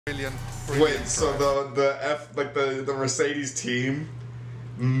Brilliant. Wait, so the Mercedes team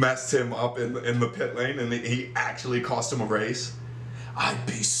messed him up in the pit lane, and he actually cost him a race? I'd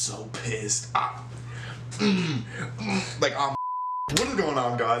be so pissed. What is going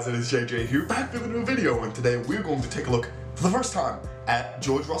on, guys? It is JJ here, back with a new video, and today we're going to take a look for the first time at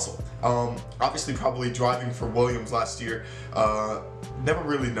George Russell. Obviously probably driving for Williams last year. Never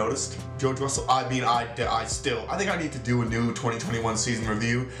really noticed George Russell. I mean, I think I need to do a new 2021 season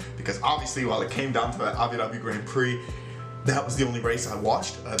review, because obviously while it came down to that Abu Dhabi Grand Prix, that was the only race I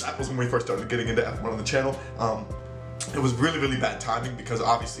watched. That was when we first started getting into F1 on the channel. It was really bad timing, because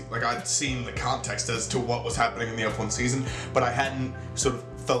obviously, like, I'd seen the context as to what was happening in the F1 season, but I hadn't sort of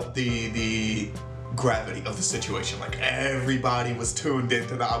felt the gravity of the situation. Like, everybody was tuned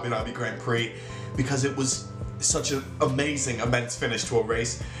into the Abu Dhabi Grand Prix because it was such an amazing, immense finish to a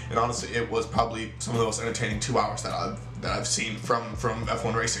race, and honestly, it was probably some of the most entertaining 2 hours that I've seen from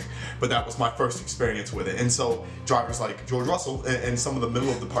F1 racing. But that was my first experience with it, and so drivers like George Russell and some of the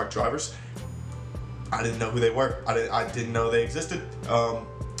middle of the park drivers, I didn't know who they were. I didn't know they existed.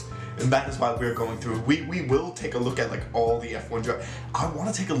 And that is why we're going through. We will take a look at like all the F1 drivers. I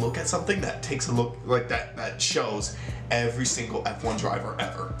want to take a look at something that takes a look like that shows every single F1 driver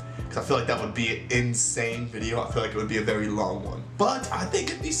ever. Because I feel like that would be an insane video. I feel like it would be a very long one, but I think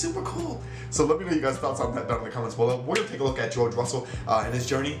it'd be super cool. So let me know your guys' thoughts on that down in the comments below. We're gonna take a look at George Russell and his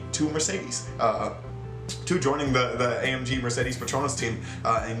journey to Mercedes. To joining the AMG Mercedes Petronas team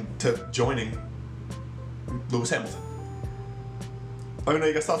and to joining Lewis Hamilton. Let me know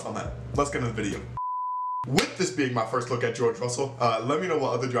your guys' thoughts on that. Let's get into the video. With this being my first look at George Russell, let me know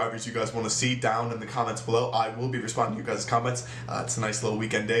what other drivers you guys want to see down in the comments below. I will be responding to you guys' comments. It's a nice little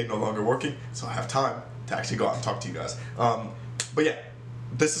weekend day, no longer working, so I have time to actually go out and talk to you guys. But yeah,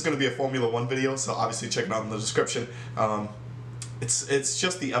 this is going to be a Formula 1 video, so obviously check it out in the description. It's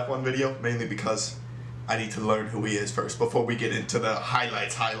just the F1 video, mainly because I need to learn who he is first before we get into the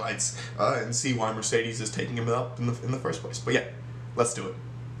highlights, and see why Mercedes is taking him up in the first place. But yeah, let's do it.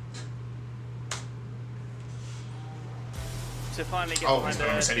 To finally get he's been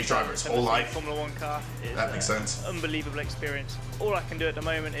a Mercedes driver his whole life. Formula 1 car is that makes sense. Unbelievable experience. All I can do at the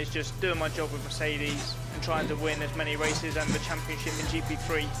moment is just doing my job with Mercedes and trying to win as many races and the championship in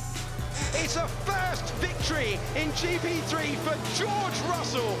GP3. It's a first victory in GP3 for George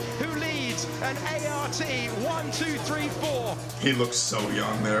Russell, who leads an ART 1, 2, 3, 4. He looks so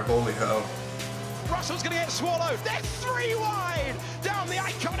young there, holy hell. Russell's going to get swallowed. They're 3 wide down the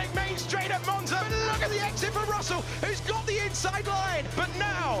iconic main straight at Monza. But look at the exit for Russell, who's got the inside line. But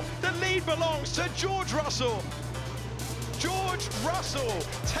now the lead belongs to George Russell. George Russell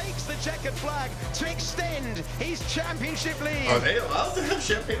takes the checkered flag to extend his championship lead. Are they allowed to have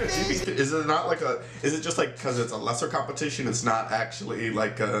champagne at GP3? Is it not like is it just like because it's a lesser competition, it's not actually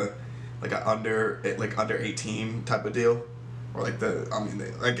like a under 18 type of deal? Or like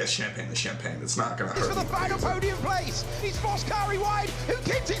I guess champagne is champagne. It's not gonna hurt. For the final podium place, he's forced Kari wide, who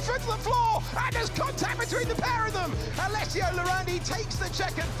kicks his foot to the floor, and there's contact between the pair of them. Alessio Lorandi takes the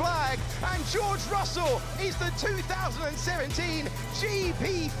checkered flag, and George Russell is the 2017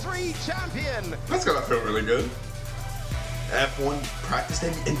 GP3 champion. That's gonna feel really good. F1 practice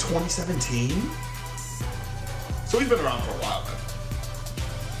day in 2017. So he's been around for a while then.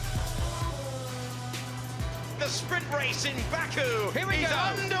 The sprint race in Baku. Here we go.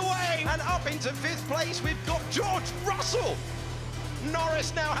 Underway and up into 5th place. We've got George Russell.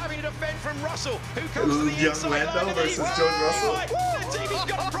 Norris now having to defend from Russell, who comes to the inside Lando line. versus George Russell. The TV's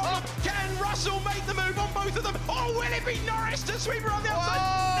got a problem. Can Russell make the move on both of them? Or will it be Norris to sweep around the outside?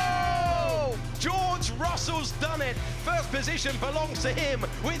 No! George Russell's done it. First position belongs to him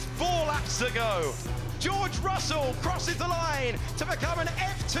with 4 laps to go. George Russell crosses the line to become an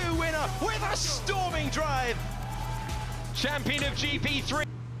F2 winner with a storming drive. Champion of GP3.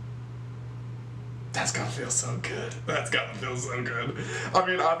 That's gotta feel so good. That's gotta feel so good. I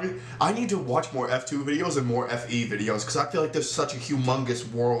mean, I need to watch more F2 videos and more FE videos, because I feel like there's such a humongous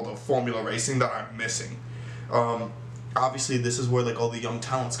world of Formula racing that I'm missing. Obviously, this is where like all the young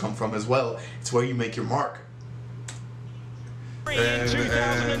talents come from as well. It's where you make your mark. In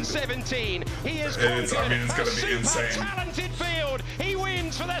 2017, he has conquered it's gonna be insane. Talented field. He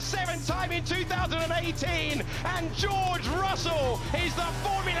wins for the 7th time in 2018, and George Russell is the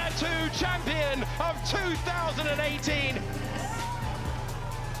Formula 2 champion of 2018.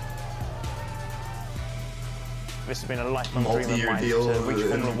 This has been a lifelong dream of mine to reach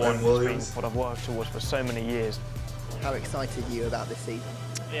Formula 1. It's been what I've worked towards for so many years. How excited are you about this season?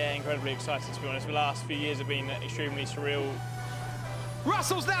 Yeah, incredibly excited, to be honest. The last few years have been extremely surreal.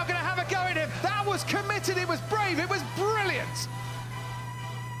 Russell's now going to have a go at him. That was committed, it was brave, it was brilliant.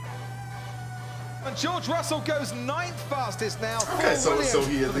 And George Russell goes 9th fastest now. Okay, so Williams.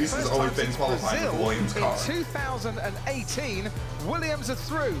 he at For the least has first always time been since qualified with the Brazil Williams car. In 2018, Williams are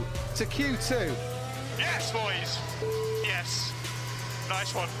through to Q2. Yes, boys. Yes.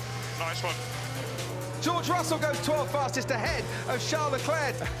 Nice one. Nice one. George Russell goes 12th fastest ahead of Charles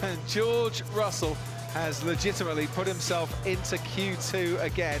Leclerc. And George Russell has legitimately put himself into Q2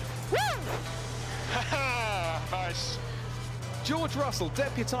 again. Nice. George Russell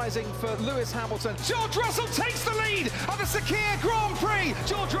deputising for Lewis Hamilton. George Russell takes the lead of the Sakhir Grand Prix.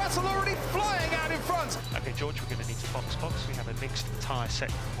 George Russell already flying out in front. Okay, George, we're going to need to box. We have a mixed tyre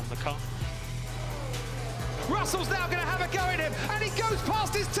set on the car. Russell's now going to have a go at him, and he goes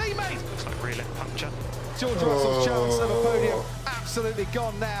past his teammate. Looks like rear left puncture. George Russell's chance at a podium absolutely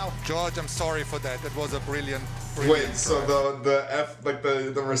gone now. George, I'm sorry for that. That was a brilliant Wait, so drive.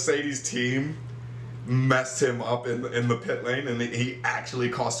 the Mercedes team messed him up in the pit lane, and he actually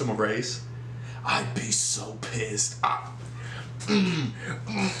cost him a race? I'd be so pissed.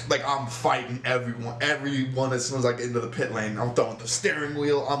 Like, I'm fighting everyone as soon as I get into the pit lane. I'm throwing the steering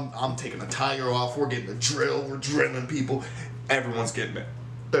wheel. I'm taking the tire off. We're getting the drill. We're drilling people. Everyone's getting it.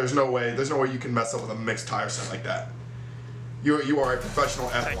 There's no way you can mess up with a mixed tire set like that. You are a professional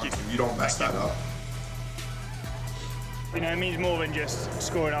F1 team. You don't mess that up. You know, it means more than just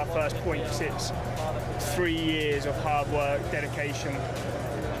scoring our first points. It's 3 years of hard work, dedication,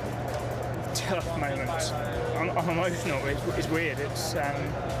 tough moments. I'm emotional. It's weird. It's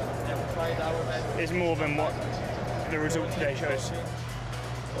more than what the result today shows.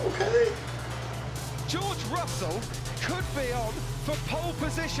 Okay. George Russell could be on for pole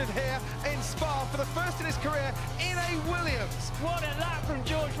position here in Spa for the first in his career in a Williams. What a lap from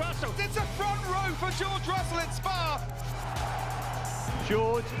George Russell. It's a front row for George Russell in Spa.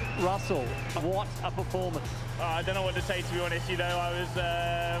 George Russell, what a performance. I don't know what to say, to be honest. You know,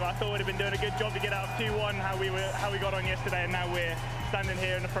 I thought we'd have been doing a good job to get out of Q1, how we got on yesterday, and now we're standing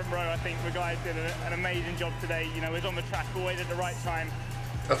here in the front row. I think the guys did an amazing job today. You know, we was on the track always at the right time.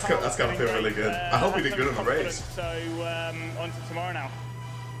 That's gotta feel really good. I hope we did good in the race. So on to tomorrow now.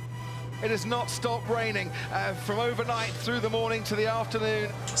 It has not stopped raining from overnight through the morning to the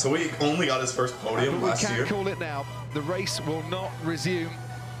afternoon. So he only got his first podium last year. We can call it now. The race will not resume.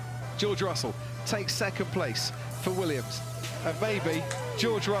 George Russell takes second place for Williams. And maybe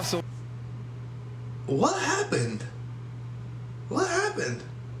George Russell. What happened? What happened?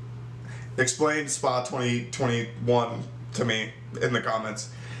 Explain Spa 2021 to me in the comments.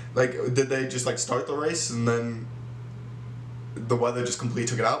 Like, did they just like start the race and then the weather just completely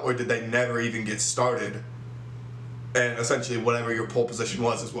took it out, or did they never even get started? And essentially, whatever your pole position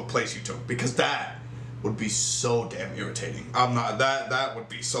was is what place you took, because that would be so damn irritating. That would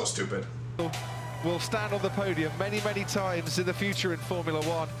be so stupid. Will stand on the podium many times in the future in Formula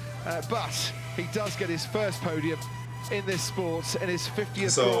One, but he does get his first podium in this sport in his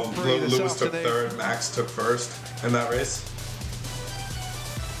 50th So Grand Prix this Lewis took afternoon. third, Max took first in that race.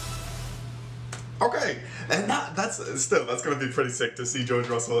 Okay, and that's going to be pretty sick to see George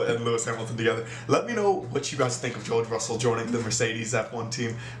Russell and Lewis Hamilton together. Let me know what you guys think of George Russell joining the Mercedes F1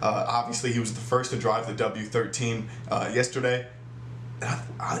 team. Obviously, he was the first to drive the W13 yesterday. And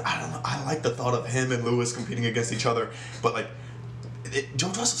I don't know, I like the thought of him and Lewis competing against each other, but like,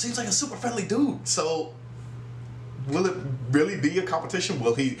 George Russell seems like a super friendly dude, so will it really be a competition?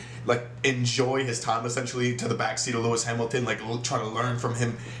 Will he like enjoy his time essentially to the backseat of Lewis Hamilton, like try to learn from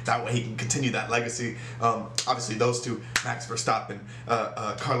him? That way he can continue that legacy. Obviously those two, Max Verstappen,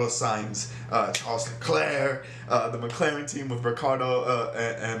 Carlos Sainz, Charles Leclerc, the McLaren team with Ricciardo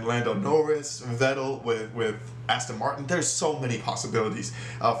and Lando Norris, Vettel with Aston Martin. There's so many possibilities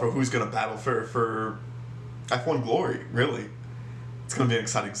for who's gonna battle for F1 glory, really. It's going to be an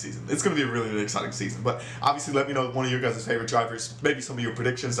exciting season. It's going to be a really, really exciting season. But obviously, let me know one of your guys' favorite drivers, maybe some of your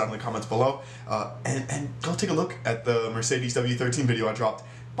predictions down in the comments below. And go take a look at the Mercedes W13 video I dropped.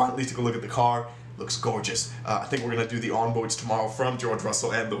 Why not at least take a look at the car? Looks gorgeous. I think we're going to do the onboards tomorrow from George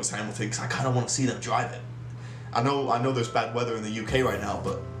Russell and Lewis Hamilton, because I kind of want to see them drive it. I know there's bad weather in the UK right now,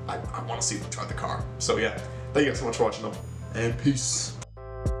 but I want to see them drive the car. So yeah, thank you guys so much for watching, though, and peace.